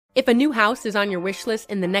If a new house is on your wish list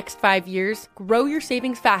in the next 5 years, grow your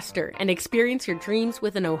savings faster and experience your dreams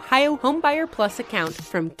with an Ohio Homebuyer Plus account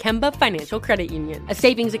from Kemba Financial Credit Union. A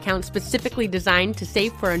savings account specifically designed to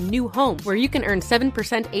save for a new home where you can earn 7%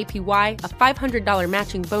 APY, a $500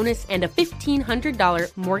 matching bonus, and a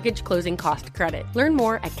 $1,500 mortgage closing cost credit. Learn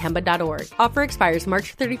more at Kemba.org. Offer expires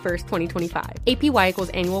March 31st, 2025. APY equals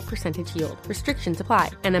annual percentage yield. Restrictions apply.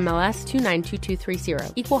 NMLS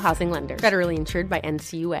 292230. Equal housing lender. Federally insured by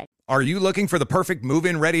NCUA. Are you looking for the perfect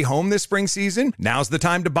move-in ready home this spring season? Now's the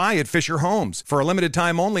time to buy at Fisher Homes. For a limited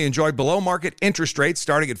time only, enjoy below-market interest rates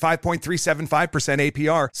starting at 5.375%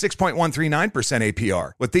 APR, 6.139%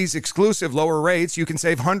 APR. With these exclusive lower rates, you can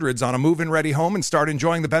save hundreds on a move-in ready home and start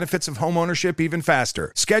enjoying the benefits of homeownership even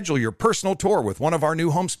faster. Schedule your personal tour with one of our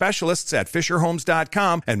new home specialists at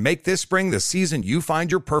FisherHomes.com and make this spring the season you find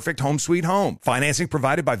your perfect home sweet home. Financing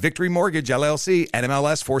provided by Victory Mortgage, LLC,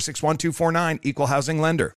 NMLS 461249, Equal Housing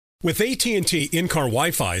Lender. With AT&T in-car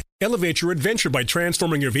Wi-Fi, elevate your adventure by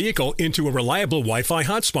transforming your vehicle into a reliable Wi-Fi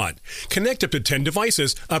hotspot. Connect up to 10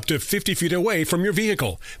 devices up to 50 feet away from your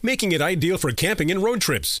vehicle, making it ideal for camping and road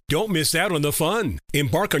trips. Don't miss out on the fun.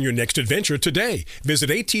 Embark on your next adventure today.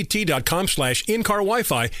 Visit att.com/in-car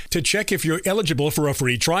Wi-Fi to check if you're eligible for a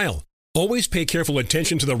free trial. Always pay careful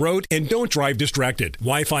attention to the road and don't drive distracted.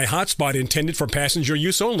 Wi-Fi hotspot intended for passenger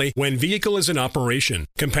use only when vehicle is in operation.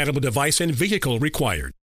 Compatible device and vehicle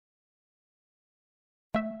required.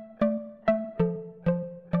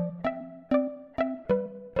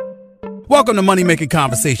 Welcome to Money Making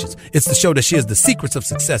Conversations. It's the show that shares the secrets of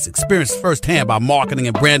success experienced firsthand by marketing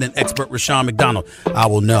and branding expert Rushion McDonald. I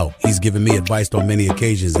will know he's given me advice on many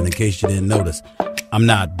occasions, and in case you didn't notice, I'm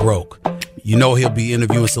not broke. You know he'll be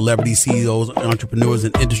interviewing celebrity CEOs, entrepreneurs,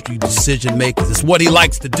 and industry decision makers. It's what he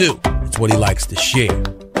likes to do. It's what he likes to share.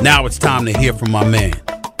 Now it's time to hear from my man,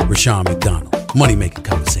 Rushion McDonald. Money Making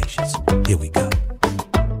Conversations. Here we go.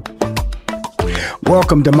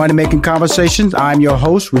 Welcome to Money Making Conversations. I'm your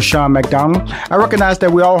host, Rushion McDonald. I recognize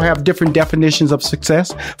that we all have different definitions of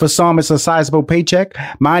success. For some, it's a sizable paycheck.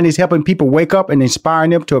 Mine is helping people wake up and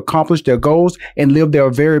inspiring them to accomplish their goals and live their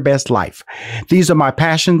very best life. These are my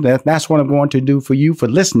passions. That's what I'm going to do for you for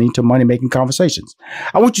listening to Money Making Conversations.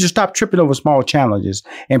 I want you to stop tripping over small challenges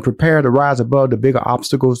and prepare to rise above the bigger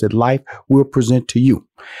obstacles that life will present to you.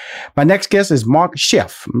 My next guest is Mark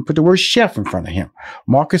Chef. Put the word chef in front of him.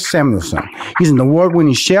 Marcus Samuelsson. He's an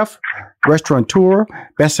award-winning chef, restaurateur,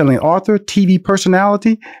 best-selling author, TV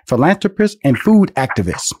personality, philanthropist, and food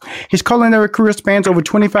activist. His culinary career spans over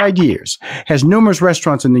 25 years, has numerous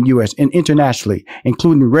restaurants in the U.S. and internationally,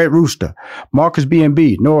 including Red Rooster, Marcus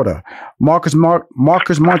B&B, Norda, Marcus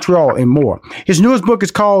Montreal, and more. His newest book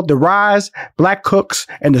is called The Rise, Black Cooks,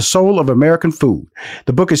 and the Soul of American Food.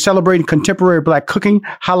 The book is celebrating contemporary Black cooking,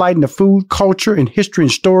 highlighting the food, culture, and history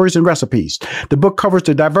and stories and recipes. The book covers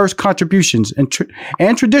the diverse contributions and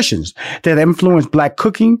traditions that influence Black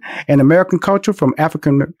cooking and American culture from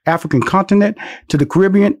African continent to the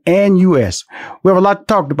Caribbean and U.S. We have a lot to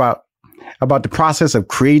talk about the process of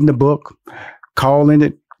creating the book,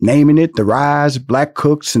 naming it The Rise, Black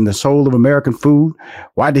Cooks, and the Soul of American Food.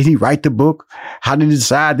 Why did he write the book? How did he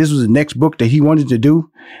decide this was the next book that he wanted to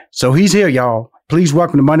do? So he's here, y'all. Please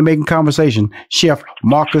welcome to Money Making Conversation, Chef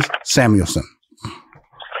Marcus Samuelsson.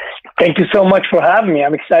 Thank you so much for having me.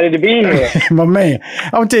 I'm excited to be here. My man,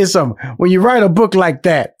 I'm going to tell you something. When you write a book like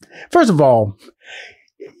that, first of all,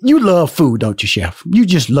 you love food, don't you, Chef? You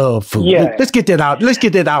just love food. Yeah. Let's get that out. Let's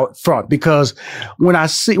get that out front, because when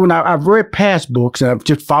I've read past books and I've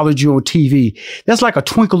just followed you on TV, that's like a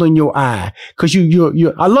twinkle in your eye, because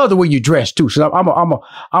I love the way you dress too. So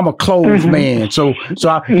I'm a clothes man. So you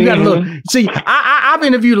got to look. See, I've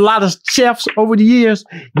interviewed a lot of chefs over the years.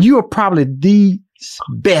 You are probably the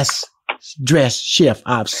best dressed chef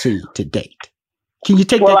I've seen to date. Can you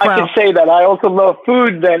take that crown? Well, I can say that I also love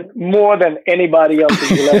food more than anybody else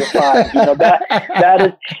that you'll ever find. That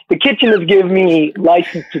is, the kitchen has given me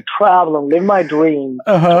license to travel and live my dreams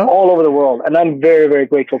all over the world. And I'm very, very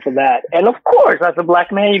grateful for that. And of course, as a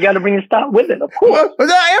Black man, you got to bring your style with it, of course. I'm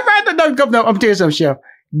telling you something, Chef.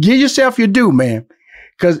 Give yourself your due, man.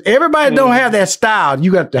 Because everybody don't have that style.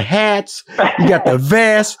 You got the hats, you got the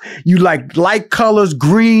vest, you like light colors,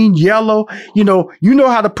 green, yellow. You know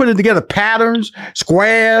how to put it together, patterns,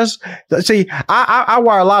 squares. See, I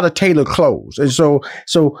wear a lot of tailored clothes, and so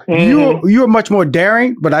you're much more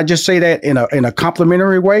daring. But I just say that in a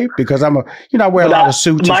complimentary way, because I wear a lot of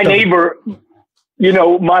suits. My neighbor.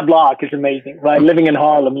 My block is amazing, right? Living in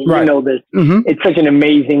Harlem, you know this. Mm-hmm. It's such an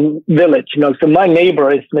amazing village, So my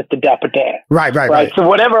neighbor is Mr. Dapper Dan. Right. So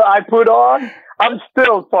whatever I put on, I'm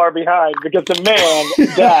still far behind because the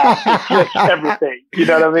man, Dad, is just everything. You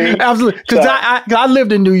know what I mean? Absolutely. Because I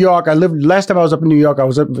lived in New York. Last time I was up in New York,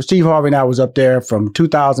 Steve Harvey and I was up there from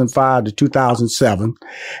 2005 to 2007.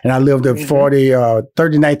 And I lived at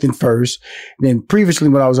 39th and First. And then previously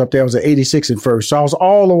when I was up there, I was at 86th and First. So I was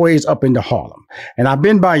all the ways up into Harlem. And I've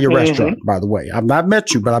been by your restaurant, by the way. I've not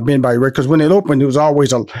met you, but I've been by your restaurant because when it opened, it was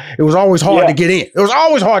always hard to get in. It was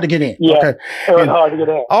always hard to get in. Yeah, okay? It was hard to get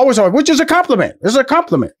in. Always hard, which is a compliment. It's a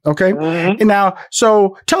compliment. Okay. And now,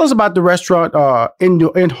 so tell us about the restaurant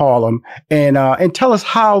in Harlem, and tell us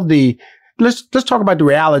how let's talk about the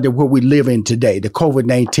reality of what we live in today, the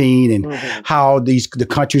COVID-19, and how the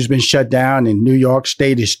country's been shut down, and New York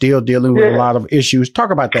State is still dealing with a lot of issues. Talk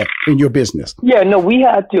about that in your business. Yeah, no, we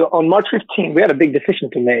had to, on March 15th, we had a big decision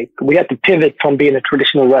to make. We had to pivot from being a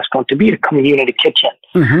traditional restaurant to being a community kitchen.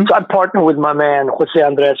 So I partnered with my man, Jose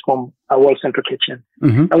Andres from World Central Kitchen.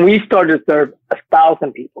 And we started to serve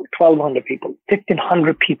 1,000 people, 1,200 people,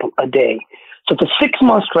 1,500 people a day. So for 6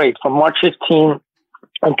 months straight, from March 15th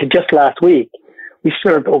until just last week, we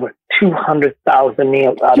served over 200,000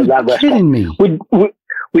 meals out of that restaurant. Kidding me?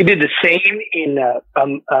 We did the same in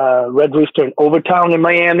Red Rooster in Overtown in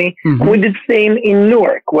Miami. And we did the same in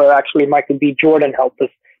Newark, where actually Michael B. Jordan helped us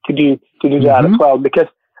to do that as well. Because,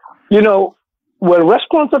 you know, where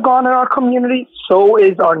restaurants are gone in our community, so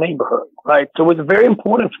is our neighborhood, right? So it's very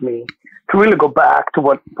important for me to really go back to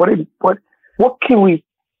what can we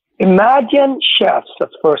imagine chefs as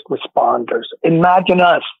first responders. Imagine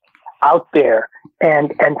us out there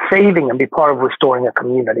and saving and be part of restoring a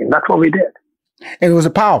community. And that's what we did. And it was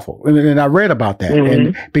powerful. And I read about that.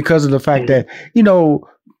 And because of the fact that, you know,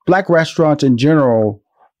 Black restaurants in general,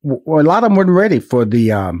 a lot of them weren't ready for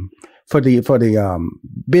the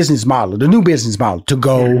business model, the new business model, to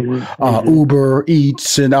go, Uber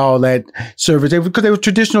Eats and all that service, because they were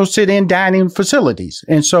traditional sit-in dining facilities.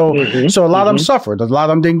 And so a lot of them suffered. A lot of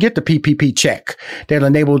them didn't get the PPP check that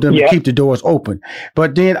enabled them to keep the doors open.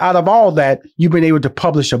 But then out of all that, you've been able to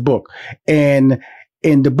publish a book. And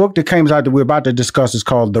the book that comes out that we're about to discuss is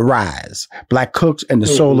called The Rise: Black Cooks and the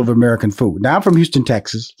Soul of American Food. Now, I'm from Houston,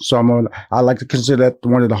 Texas, so I like to consider that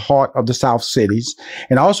one of the heart of the South cities.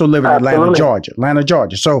 And I also live in Atlanta,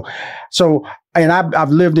 Georgia. So and I've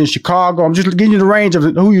lived in Chicago. I'm just giving you the range of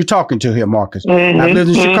who you're talking to here, Marcus. I've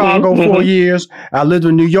lived in Chicago 4 years. I lived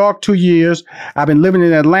in New York 2 years. I've been living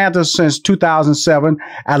in Atlanta since 2007.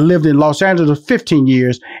 I lived in Los Angeles 15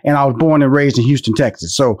 years, and I was born and raised in Houston,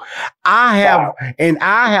 Texas. So I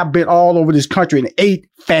have been all over this country and ate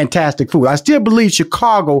fantastic food. I still believe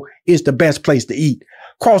Chicago is the best place to eat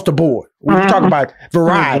across the board. When you talk about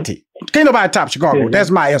variety. Can't nobody top Chicago. That's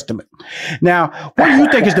my estimate. Now, what do you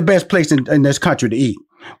think is the best place in this country to eat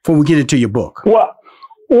before we get into your book? Well,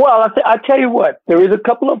 I tell you what, there is a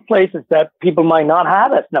couple of places that people might not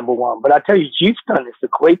have as number one, but I tell you, Houston is a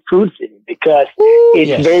great food city because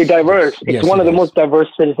it's very diverse. It's one of the most diverse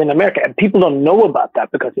cities in America, and people don't know about that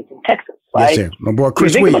because it's in Texas, right? Yes, sir. My boy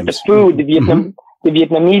Chris Williams. About the food, the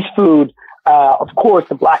Vietnamese food, of course,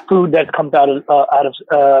 the black food that comes out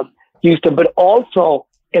of Houston, but also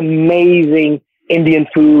amazing Indian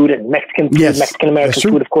food and Mexican food, Mexican-American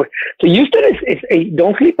food, of course. So Houston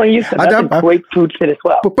don't sleep on Houston. That's a great food city as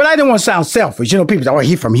well. But I didn't want to sound selfish. You know, people say, oh,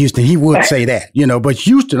 he's from Houston. He would say that, you know, but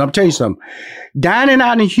Houston, I'm telling you something. Dining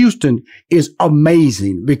out in Houston is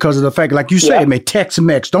amazing because of the fact, like you said, man,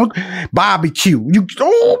 Tex-Mex, don't barbecue.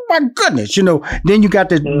 Oh my goodness, you know. Then you got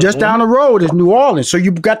just down the road is New Orleans, so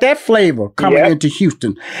you've got that flavor coming into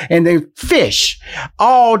Houston, and then fish,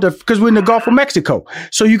 because we're in the Gulf of Mexico,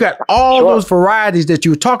 so you got all those varieties that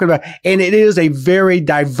you were talking about, and it is a very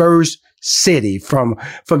diverse city from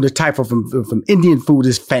the type of from Indian food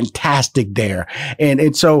is fantastic there,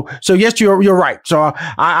 and so yes, you're right. So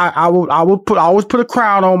I will always put a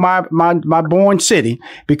crown on my born city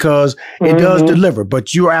because it does deliver.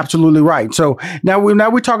 But you're absolutely right. So now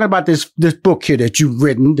we're talking about this book here that you've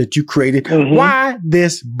written, that you created. Why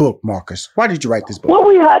this book, Marcus? Why did you write this book? Well,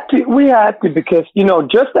 we had to because, you know,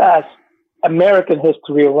 just as American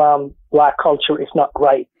history around Black culture is not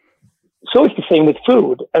right, so it's the same with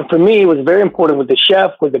food. And for me, it was very important with the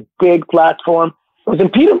chef, with a big platform. It was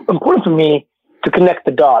important for me to connect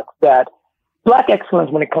the dots that Black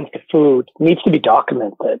excellence when it comes to food needs to be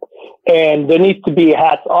documented. And there needs to be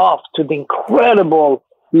hats off to the incredible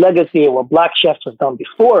legacy of what Black chefs have done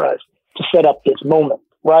before us to set up this moment,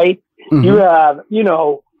 right? You have, you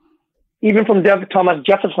know, even from Thomas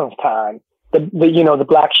Jefferson's time, the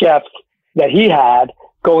Black chefs that he had,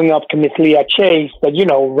 going up to Miss Leah Chase that, you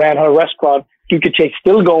know, ran her restaurant, Duca Chase,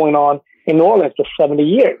 still going on in New Orleans for 70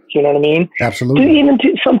 years. You know what I mean? Absolutely. Even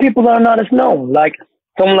to some people that are not as known, like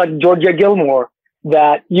someone like Georgia Gilmore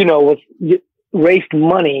that, raised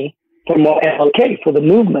money for MLK, for the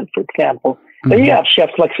movement, for example. Mm-hmm. Then you have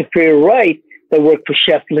chefs like Sophia Wright that worked for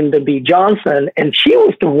Chef Lyndon B. Johnson, and she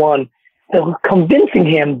was the one that was convincing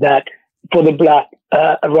him that for the Black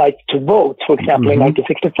right to vote, for example, in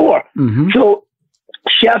 1964. Mm-hmm. So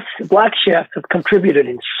Black chefs have contributed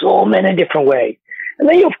in so many different ways. And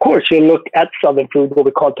then, of course, you look at Southern food, what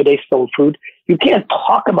we call today's soul food. You can't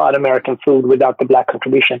talk about American food without the Black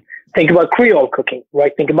contribution. Think about Creole cooking,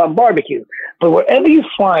 right? Think about barbecue. But wherever you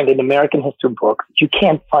find an American history book, you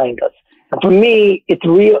can't find us. And for me, it's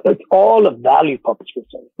all a value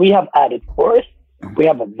proposition. We have added worth. We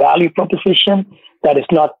have a value proposition that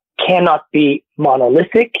cannot be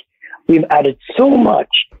monolithic. We've added so much,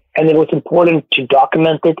 and it was important to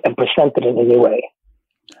document it and present it in a new way.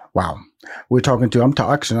 Wow. I'm talking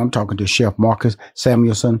to Chef Marcus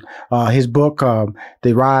Samuelsson. His book,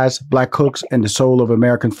 The Rise, Black Cooks, and the Soul of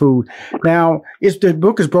American Food. Now, the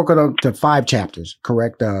book is broken up to 5 chapters,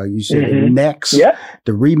 correct? You said the next,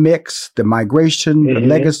 the remix, the migration, the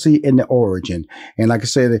legacy, and the origin. And like I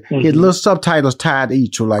said, his little subtitles tied to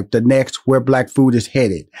each, so like the next, where Black food is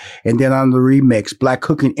headed. And then on the remix, Black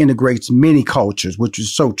cooking integrates many cultures, which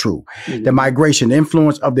is so true. The migration, the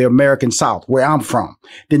influence of the American South, where I'm from.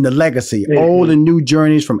 Then the legacy, old and new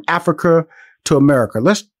journeys from Africa to America.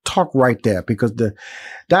 Let's talk right there, because the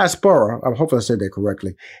diaspora, I hope I said that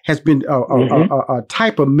correctly, has been a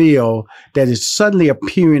type of meal that is suddenly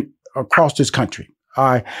appearing across this country.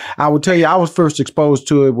 I will tell you, I was first exposed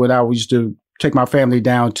to it when I used to take my family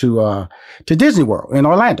down to Disney World in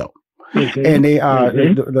Orlando. And they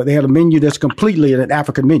had a menu that's completely an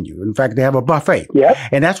African menu. In fact, they have a buffet.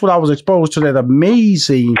 And that's what I was exposed to, that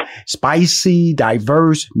amazing, spicy,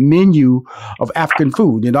 diverse menu of African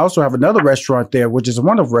food. And also have another restaurant there, which is a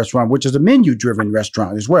wonderful restaurant, which is a menu-driven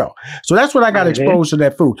restaurant as well. So that's what I got exposed to,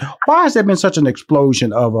 that food. Why has there been such an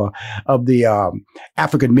explosion of the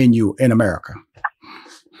African menu in America?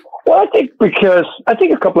 Well, I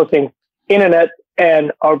think a couple of things. Internet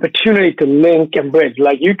and opportunity to link and bridge.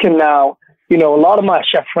 Like, you can now, a lot of my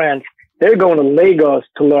chef friends, they're going to Lagos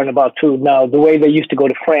to learn about food now, the way they used to go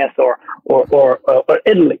to France or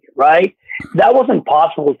Italy, right? That wasn't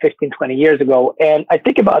possible 15, 20 years ago. And I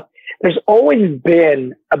think there's always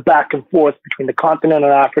been a back and forth between the continent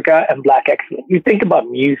of Africa and Black excellence. You think about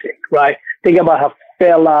music, right? Think about how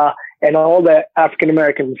Fela and all the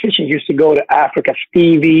African-American musicians used to go to Africa,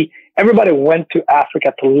 Stevie. Everybody went to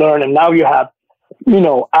Africa to learn, and now you have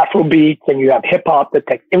Afrobeats, and you have hip hop that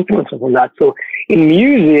takes influences from that. So in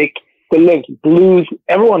music, the link, blues,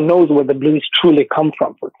 everyone knows where the blues truly come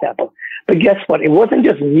from, for example. But guess what? It wasn't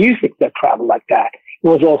just music that traveled like that. It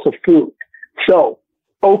was also food. So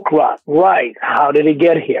okra, rice, how did it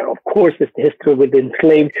get here? Of course, it's the history with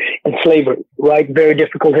enslaved and slavery, right? Very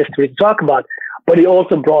difficult history to talk about. But it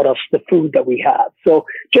also brought us the food that we have. So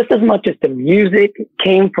just as much as the music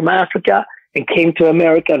came from Africa and came to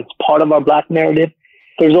America, and it's part of our Black narrative,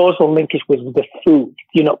 there's also linkage with the food.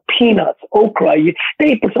 Peanuts, okra,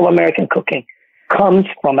 staples of American cooking comes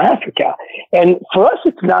from Africa. And for us,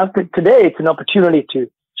 today, it's an opportunity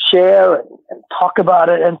to share and talk about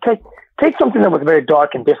it and take something that was very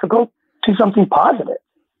dark and difficult to something positive.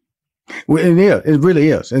 Well, it really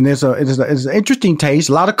is. And it's an interesting taste,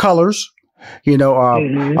 a lot of colors. One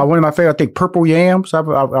of my favorite, I think, purple yams. I've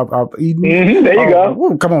eaten. There you go.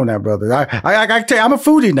 Ooh, come on now, brother. I tell you, I'm a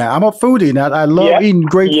foodie now. I love eating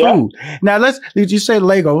great food. Now, did you say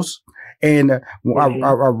Lagos? And I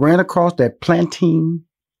ran across that plantain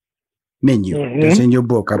menu that's in your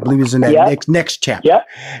book. I believe it's in that next chapter.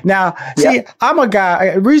 Now, see, I'm a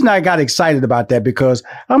guy. The reason I got excited about that, because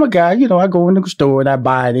I'm a guy, I go into the store and I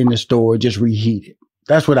buy it in the store, just reheat it.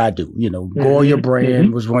 That's what I do. Goya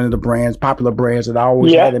brand was one of the popular brands that I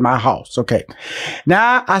always had in my house. Okay.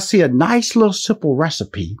 Now I see a nice little simple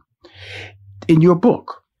recipe in your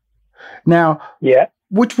book. Now,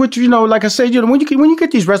 which like I said, when you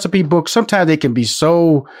get these recipe books, sometimes they can be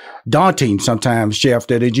so daunting sometimes, chef,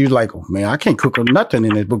 that you're like, oh man, I can't cook nothing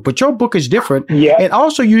in this book. But your book is different. And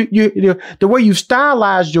also you the way you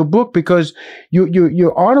stylized your book, because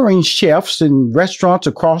you're honoring chefs and restaurants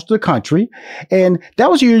across the country. And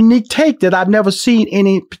that was a unique take that I've never seen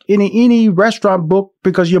in any restaurant book,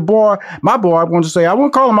 because my boy, I want to say, I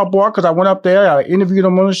won't call him my boy, because I went up there, I interviewed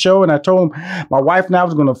him on the show, and I told him my wife and I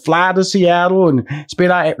was going to fly to Seattle and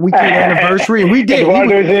spend our weekend anniversary, and we did.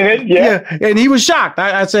 And he was shocked.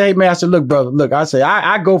 I said, hey man, I said, look, brother, I said,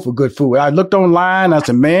 I go for good food. I looked online, I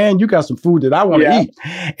said, man, you got some food that I want to eat.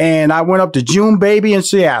 And I went up to June Baby in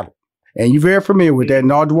Seattle, and you're very familiar with that,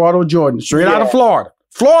 in Eduardo, Jordan, straight out of Florida.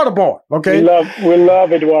 Florida born. Okay. We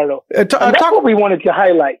love Eduardo. And that's what we wanted to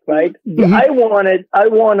highlight, right? There's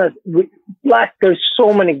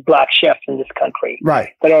so many black chefs in this country, right,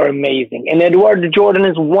 that are amazing. And Eduardo Jordan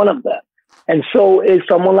is one of them. And so is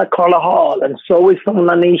someone like Carla Hall, and so is someone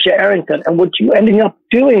like Nisha Arrington. And what you ending up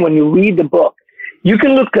doing when you read the book, you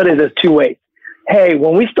can look at it as two ways. Hey,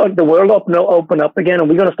 when we start the world open up again, and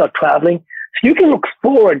we're going to start traveling, so you can look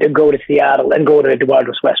forward to go to Seattle and go to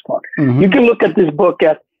Eduardo's restaurant. You can look at this book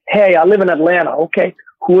as, hey, I live in Atlanta. Okay,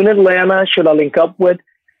 who in Atlanta should I link up with?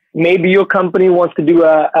 Maybe your company wants to do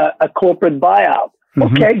a corporate buyout.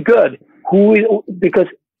 Okay, good. Because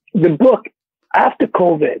the book, after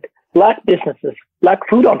COVID, black businesses, black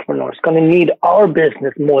food entrepreneurs going to need our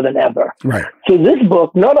business more than ever. Right. So this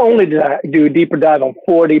book, not only did I do a deeper dive on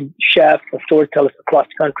 40 chefs and storytellers across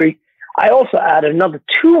the country, I also added another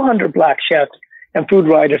 200 black chefs and food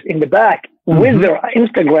writers in the back with their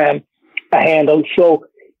Instagram handle. So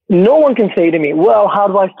no one can say to me, well, how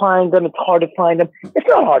do I find them? It's hard to find them. It's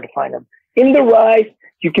not hard to find them. In the Rise,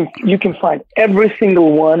 you can find every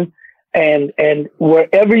single one. And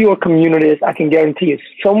wherever your community is, I can guarantee you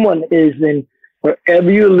someone is in,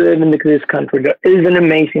 wherever you live in this country, there is an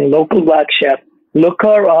amazing local black chef. Look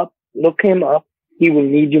her up, look him up. He will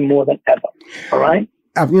need you more than ever. All right?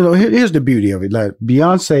 Here's the beauty of it. Like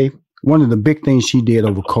Beyonce, one of the big things she did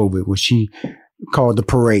over COVID was she called the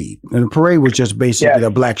parade. And the parade was just basically a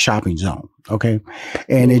black shopping zone. Okay.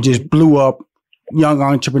 And it just blew up young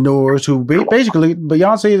entrepreneurs who basically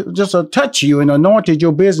Beyonce just touched you and anointed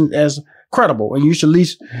your business as credible. And you should at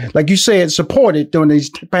least, like you said, support it during these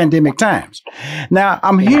pandemic times. Now,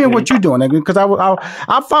 I'm hearing what you're doing because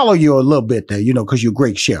I follow you a little bit there, because you're a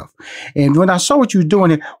great chef. And when I saw what you were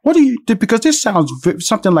doing, what do you do? Because this sounds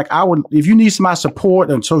something like if you need my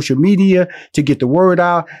support on social media to get the word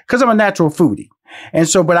out, because I'm a natural foodie. And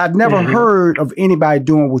so, but I'd never heard of anybody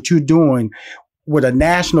doing what you're doing with a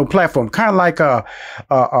national platform, kind of like a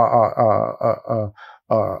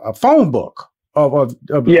phone book of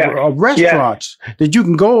restaurants that you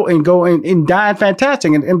can go and dine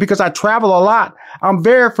fantastic. And because I travel a lot, I'm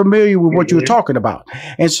very familiar with what you're talking about.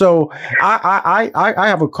 And so I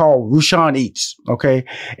have a call Rushion Eats. Okay.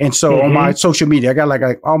 And so on my social media, I got like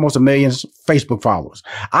almost 1 million Facebook followers.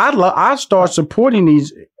 I start supporting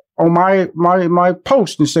these on my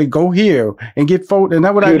post and say, go here and get photos. And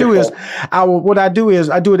then what I do is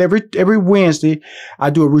I do it every Wednesday.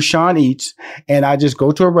 I do a Rushion Eats, and I just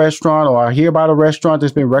go to a restaurant, or I hear about a restaurant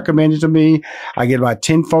that's been recommended to me. I get about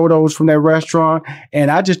 10 photos from that restaurant,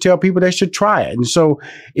 and I just tell people they should try it. And so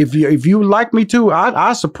if you like me too,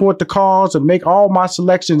 I support the cause and make all my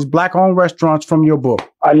selections black-owned restaurants from your book.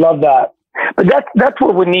 I love that. But that's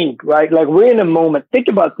what we need, right? Like, we're in a moment. Think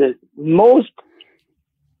about this. Most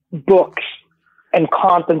books and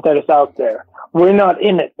content that is out there, we're not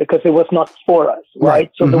in it because it was not for us,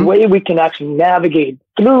 right? So the way we can actually navigate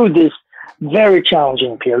through this very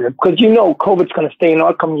challenging period, because COVID's going to stay in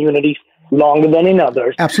our communities longer than in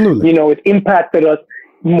others. Absolutely. It impacted us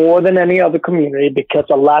more than any other community because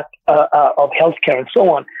of lack of healthcare and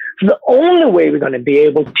so on. So the only way we're going to be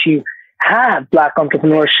able to have black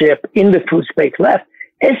entrepreneurship in the food space left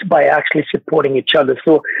is by actually supporting each other.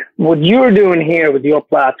 So what you're doing here with your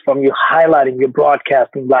platform, you're highlighting, you're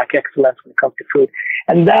broadcasting black excellence when it comes to food.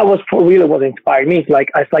 And that was for really what inspired me. I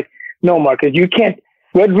was like, no, Marcus, you can't.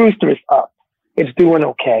 Red Rooster is up. It's doing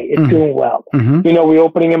okay. It's doing well. We're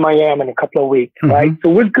opening in Miami in a couple of weeks, right?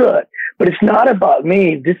 So we're good. But it's not about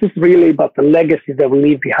me. This is really about the legacy that we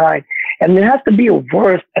leave behind. And there has to be a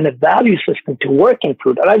worth and a value system to work in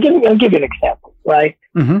food. And I'll give you an example, right?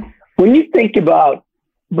 When you think about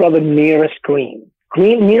Brother Nearest Green.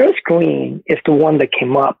 Nearest Green is the one that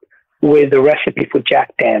came up with the recipe for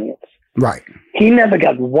Jack Daniels. Right. He never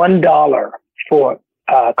got $1 for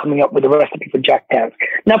coming up with the recipe for Jack Daniels.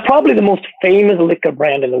 Now, probably the most famous liquor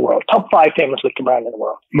brand in the world, top 5 famous liquor brand in the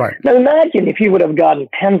world. Right. Now, imagine if he would have gotten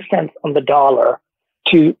 10 cents on the dollar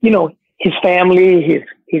to, his family,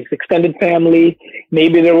 his extended family.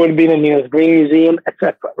 Maybe there would have been a Nearest Green Museum,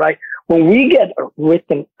 etc. Right. When we get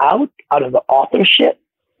written out of the authorship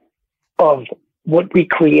of what we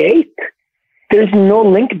create, there's no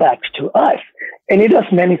link backs to us. And it does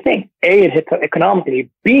many things. A, it hits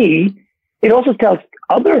economically. B, it also tells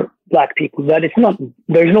other black people that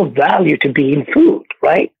there's no value to being food,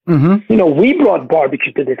 right? We brought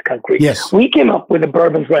barbecue to this country. Yes. We came up with a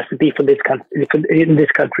bourbon's recipe for this in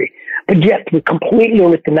this country. But yet we're completely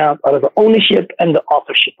written out of the ownership and the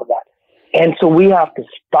authorship of that. And so we have to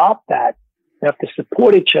stop that. We have to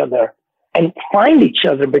support each other and find each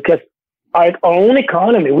other, because our own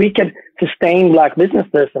economy. We can sustain Black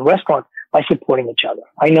businesses and restaurants by supporting each other.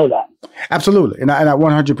 I know that. Absolutely. And I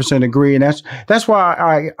 100% agree. And that's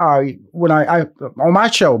why I when I on my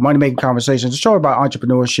show, Money Making Conversations, a show about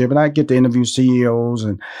entrepreneurship, and I get to interview CEOs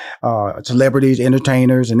and celebrities,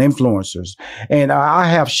 entertainers, and influencers. And I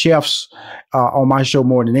have chefs on my show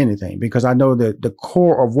more than anything, because I know that the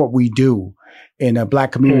core of what we do in a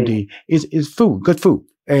Black community is food, good food.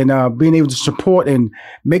 And being able to support and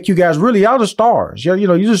make you guys really are the stars. You're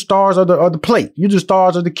the stars of the plate. You're the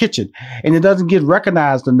stars of the kitchen. And it doesn't get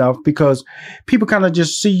recognized enough because people kind of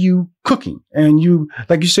just see you cooking. And you,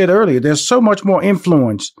 like you said earlier, there's so much more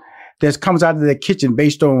influence that comes out of that kitchen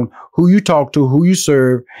based on who you talk to, who you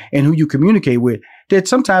serve, and who you communicate with, that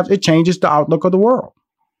sometimes it changes the outlook of the world.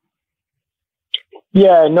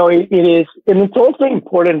 Yeah, no, it is. And it's also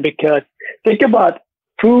important because think about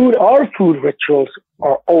food. Our food rituals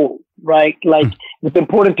are old, right? Like it's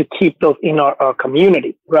important to keep those in our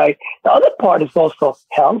community, right? The other part is also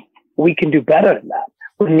health. We can do better than that.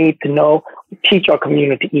 We need to teach our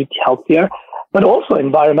community to eat healthier, but also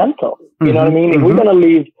environmental. You know what I mean? If we're going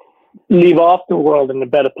to leave off the world in a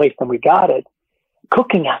better place than we got it,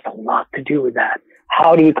 cooking has a lot to do with that.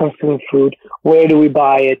 How do we consume food? Where do we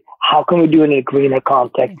buy it? How can we do it in a greener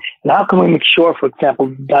context? And how can we make sure, for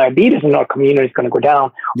example, diabetes in our community is going to go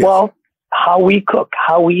down? Yes. Well, how we cook,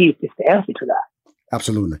 how we eat is the answer to that.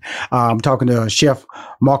 Absolutely. I'm talking to Chef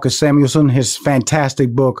Marcus Samuelsson. His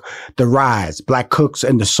fantastic book, The Rise, Black Cooks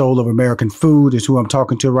and the Soul of American Food, is who I'm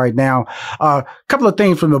talking to right now. A couple of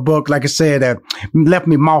things from the book, like I said, that left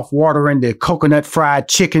me mouth watering, the coconut fried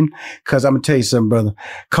chicken, because I'm going to tell you something, brother.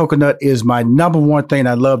 Coconut is my number one thing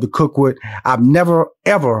I love to cook with. I've never,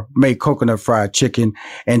 ever made coconut fried chicken.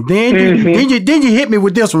 And then, then you hit me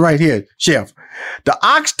with this one right here, Chef. The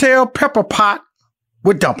oxtail pepper pot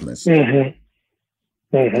with dumplings.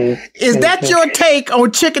 Is that your take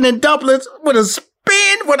on chicken and dumplings with a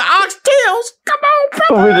spin with oxtails? Come on,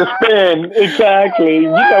 brother. With a spin, exactly. You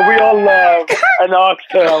know, we all love an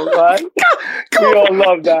oxtail, right? We all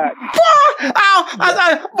love that.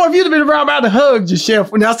 Boy, if you'd have been around, I'd have hugged you,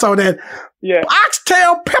 Chef, when I saw that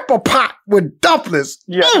oxtail pepper pot with dumplings.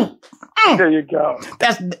 Yeah. There you go.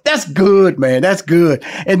 That's good, man. That's good.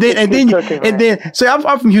 And then, so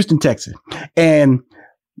I'm from Houston, Texas, and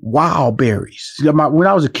wild berries. When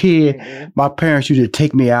I was a kid, my parents used to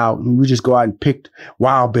take me out and we just go out and pick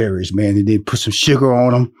wild berries, man, and then put some sugar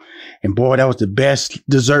on them. And boy, that was the best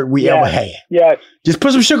dessert we ever had. Yes. Just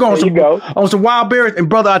put some sugar on some wild berries. And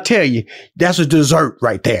brother, I tell you, that's a dessert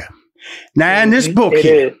right there. Now in this book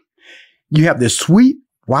here, you have this sweet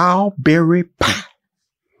wild berry pie.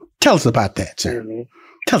 Tell us about that, sir.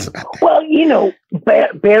 Tell us about that. Well,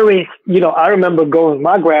 berries, I remember going with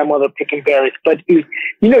my grandmother picking berries, but you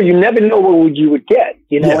never know what you would get,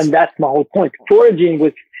 and that's my whole point. Foraging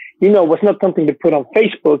was not something to put on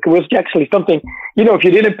Facebook. It was actually something, if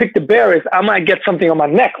you didn't pick the berries, I might get something on my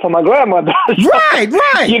neck from my grandmother. Right.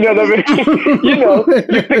 You know what I mean?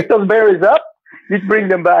 You pick those berries up, you bring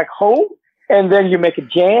them back home, and then you make a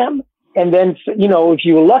jam. And then, if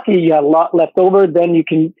you were lucky, you had a lot left over, then you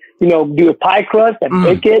can, do a pie crust and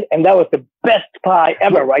bake it. And that was the best pie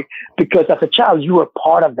ever, right? Because as a child, you were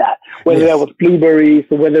part of that, whether that was blueberries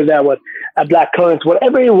or whether that was black currants,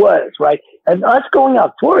 whatever it was, right? And us going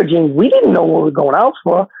out foraging, we didn't know what we were going out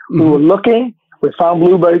for. We were looking. We found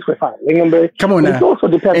blueberries. We found lingonberries. Come on now. It also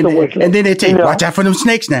depends on what. And then they tell you, watch out for them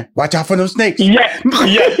snakes now. Watch out for them snakes. Yes.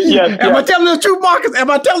 Am I telling the truth, Marcus? Am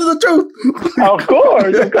I telling the truth? Of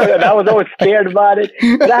course. I was always scared about it.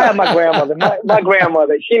 But I had my grandmother. My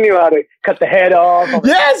grandmother, she knew how to cut the head off of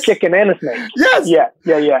a chicken and a snake. Yes.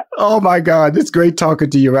 Yeah. Oh, my God. It's great talking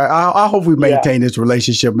to you. I hope we maintain this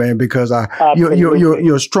relationship, man, because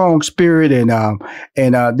you're a strong spirit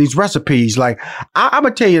and these recipes. Like, I'm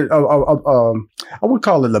going to tell you, I would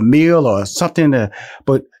call it a meal or something,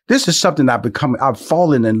 but this is something I've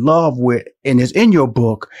fallen in love with, and it's in your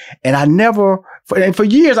book. And for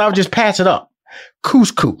years, I would just pass it up.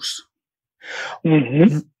 Couscous.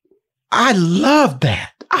 I love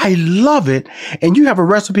that. I love it. And you have a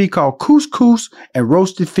recipe called couscous and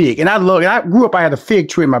roasted fig. And I grew up, I had a fig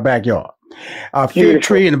tree in my backyard. A fig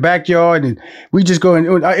tree in the backyard. And we just go in.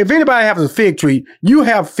 If anybody has a fig tree, you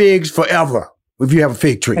have figs forever. If you have a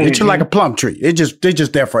fig tree, it's just like a plum tree. They're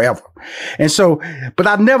just there forever. And so, but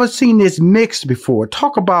I've never seen this mixed before.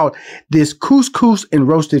 Talk about this couscous and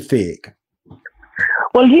roasted fig.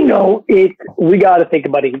 Well, we got to think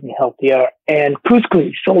about eating healthier, and couscous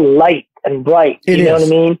is so light and bright. You know what I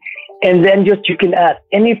mean? And then you can add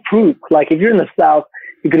any fruit. Like if you're in the South,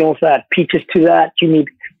 you can also add peaches to that. You need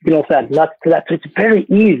You know, add nuts to that. So it's very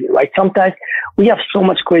easy, right? Sometimes we have so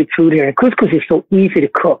much great food here, and couscous is so easy to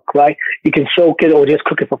cook, right? You can soak it or just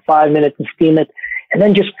cook it for 5 minutes and steam it, and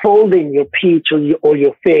then just fold in your peach or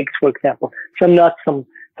your figs, for example, some nuts, some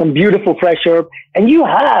beautiful fresh herb, and you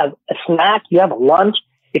have a snack, you have a lunch.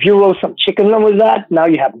 If you roast some chicken with that, now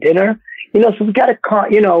you have dinner. You know, so we got to,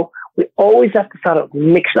 you know, we always have to sort of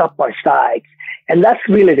mix up our sides. And that's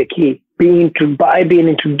really the key, by being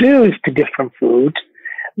introduced to different foods.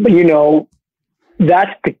 But, you know,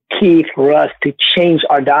 that's the key for us to change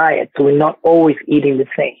our diet so we're not always eating the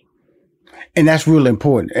same. And that's really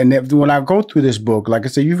important. And when I go through this book, like I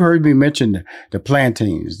said, you've heard me mention the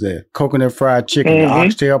plantains, the coconut fried chicken, the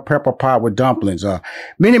oxtail pepper pot with dumplings,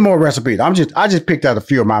 many more recipes. I just picked out a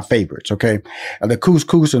few of my favorites. Okay. The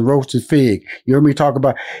couscous and roasted fig. You heard me talk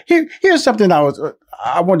about. Here's something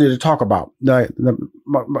I wanted to talk about.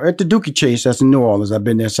 At the Dookie Chase, that's in New Orleans. I've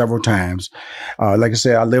been there several times. Like I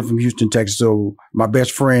said, I live from Houston, Texas. So my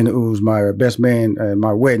best friend, who's my best man at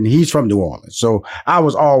my wedding, he's from New Orleans. So I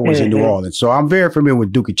was always in New Orleans. So I'm very familiar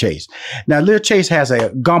with Dookie Chase. Now, Lil Chase has a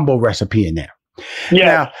gumbo recipe in there.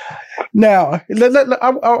 Yeah. Now, I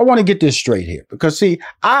want to get this straight here because, see,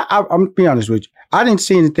 I'm going to be honest with you. I didn't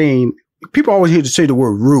see anything. People always hear to say the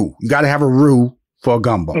word roux. You got to have a roux for a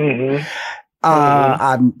gumbo.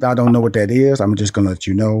 I don't know what that is. I'm just gonna let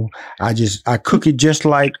you know. I cook it just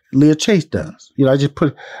like Lil Chase does. You know, I just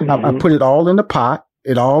put I put it all in the pot.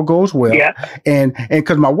 It all goes well. Yeah. And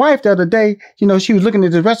because my wife the other day, you know, she was looking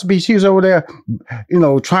at the recipe. She was over there, you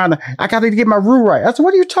know, I got to get my roux right. I said,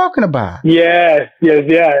 what are you talking about? Yes.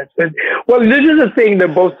 Well, this is the thing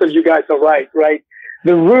that both of you guys are right?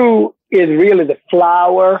 The roux is really the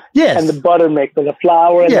flour and the butter mix, or the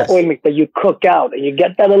flour and the oil mix that you cook out, and you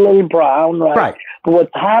get that a little brown, right? But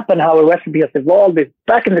what's happened, how a recipe has evolved, is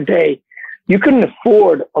back in the day, you couldn't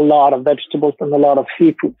afford a lot of vegetables and a lot of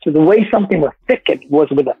seafood. So the way something was thickened was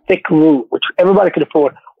with a thick roux, which everybody could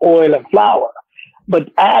afford oil and flour. But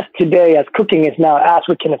as today, as cooking is now, as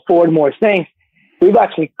we can afford more things, we've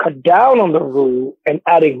actually cut down on the roux and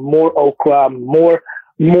adding more okra, more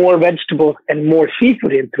vegetables and more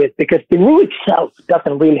seafood into it, because the roux itself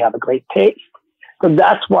doesn't really have a great taste. So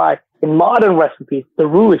that's why in modern recipes, the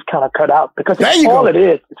roux is kind of cut out, because all it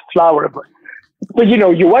is flour. But you know,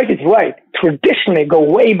 your wife is right. Traditionally, go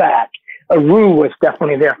way back, a roux was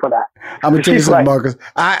definitely there for that. I'm gonna tell you something, Marcus.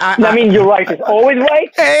 I mean, you're right. It's always right.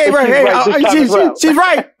 She's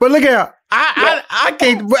right. But look at her. I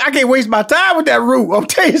can't waste my time with that roux. I'm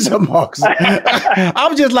telling you something, Marcus.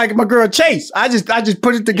 I'm just like my girl Chase. I just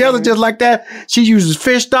put it together just like that. She uses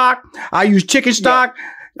fish stock. I use chicken stock.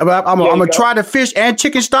 I'm gonna try the fish and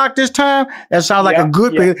chicken stock this time. That sounds like a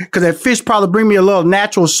good, because that fish probably bring me a little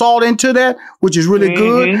natural salt into that, which is really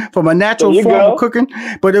good from a natural form of cooking.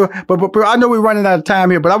 But I know we're running out of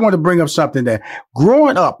time here, but I want to bring up something that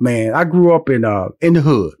growing up, man, I grew up in the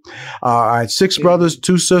hood. I had 6 brothers,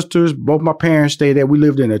 2 sisters. Both my parents stayed there. We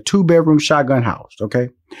lived in a 2-bedroom shotgun house. Okay.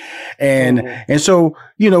 And so,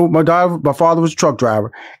 you know, my father was a truck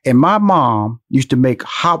driver, and my mom used to make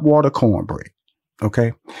hot water cornbread.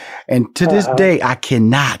 Okay. And to this day, I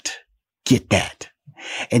cannot get that.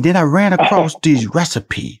 And then I ran across these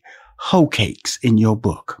recipe hoe cakes in your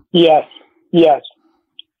book. Yes.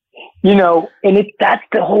 You know, and that's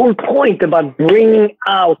the whole point about bringing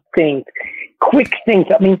out things, quick things.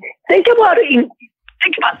 I mean, think about it.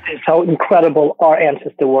 Think about this, how incredible our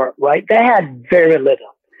ancestors were, right? They had very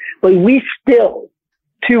little, but we still,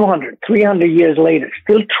 200, 300 years later,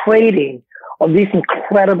 still trading on these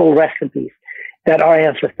incredible recipes that our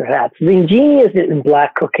ancestors had. So the ingenious in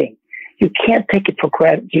Black cooking, you can't take it for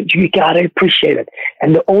granted. You got to appreciate it.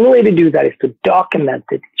 And the only way to do that is to document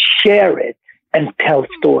it, share it, and tell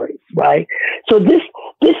stories, right? So this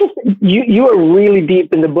is, you are really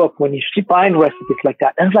deep in the book when you find recipes like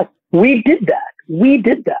that. And it's like, we did that.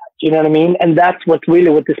 You know what I mean? And that's what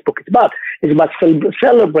this book is about. It's about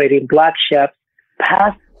celebrating Black chefs,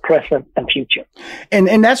 past, present, and future.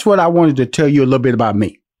 And that's what I wanted to tell you a little bit about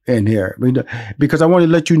me in here, because I want to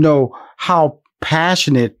let you know how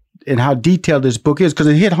passionate and how detailed this book is, because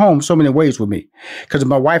it hit home so many ways with me, because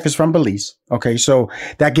my wife is from Belize. Okay. So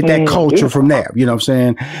that get that culture from there, you know what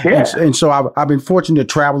I'm saying? Yeah. And so I've been fortunate to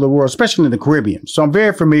travel the world, especially in the Caribbean. So I'm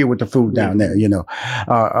very familiar with the food down there, you know.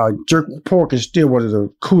 Jerk pork is still one of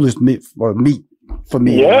the coolest meat for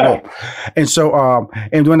me. Yeah. And so,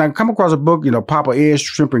 and when I come across a book, Papa Ed's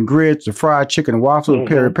Shrimp and Grits, the fried chicken and waffles, mm-hmm.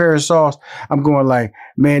 peri-peri sauce, I'm going like,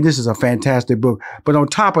 man, this is a fantastic book. But on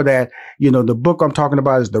top of that, the book I'm talking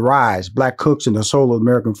about is The Rise, Black Cooks and the Soul of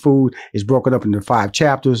American Food. It's broken up into 5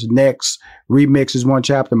 chapters. Next, Remix is 1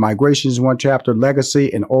 chapter. Migration is 1 chapter.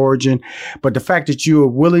 Legacy and Origin. But the fact that you are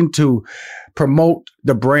willing to promote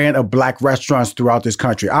the brand of Black restaurants throughout this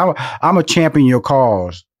country. I'm a champion your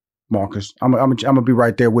cause, Marcus. I'm gonna be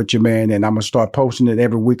right there with you, man, and I'm gonna start posting it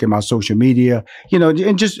every week in my social media.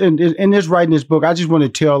 And just in this writing this book, I just want to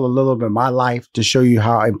tell a little bit of my life to show you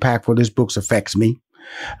how impactful this book affects me.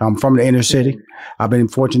 I'm from the inner city. I've been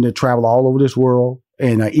fortunate to travel all over this world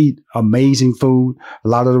and eat amazing food. A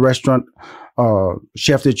lot of the restaurant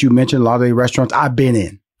chefs that you mentioned, a lot of the restaurants I've been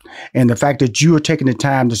in. And the fact that you are taking the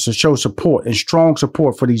time to show support and strong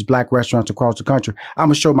support for these Black restaurants across the country, I'm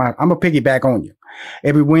gonna piggyback on you.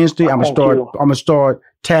 Every Wednesday, I'm gonna start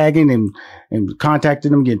tagging and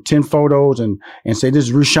contacting them, get 10 photos and say, this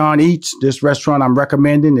is Rushion Eats, this restaurant I'm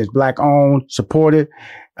recommending is Black owned, supported.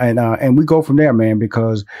 And we go from there, man,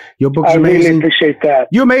 because your book's amazing. I really appreciate that.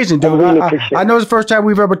 You're amazing, dude. I know it's the first time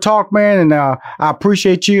we've ever talked, man, and I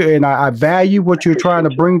appreciate you, and I value what you're trying to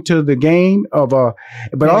bring to the game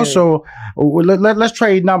but also let's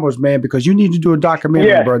trade numbers, man, because you need to do a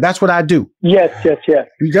documentary, bro. That's what I do. Yes.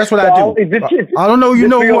 That's what I do. I don't know,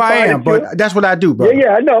 who I am, but that's what I do, bro.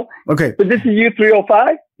 Yeah, I know. Okay. But this is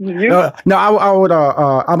U305? No, I would.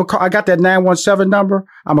 I got that 917 number.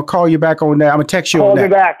 I'm gonna call you back on that. I'm gonna text you on that. Call me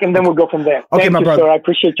back, and then we'll go from there. Okay, my brother. Sir. I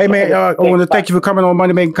appreciate you. Hey, man, I want to thank you for coming on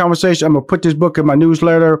Money Making Conversation. I'm gonna put this book in my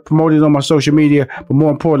newsletter, promote it on my social media. But more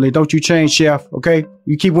importantly, don't you change, Chef. Okay,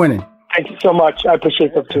 you keep winning. Thank you so much. I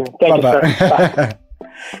appreciate that too. Thank you, sir. Bye.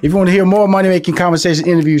 If you want to hear more Money Making Conversation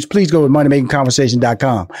interviews, please go to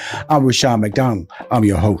moneymakingconversation.com. I'm Rushion McDonald. I'm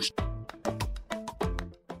your host.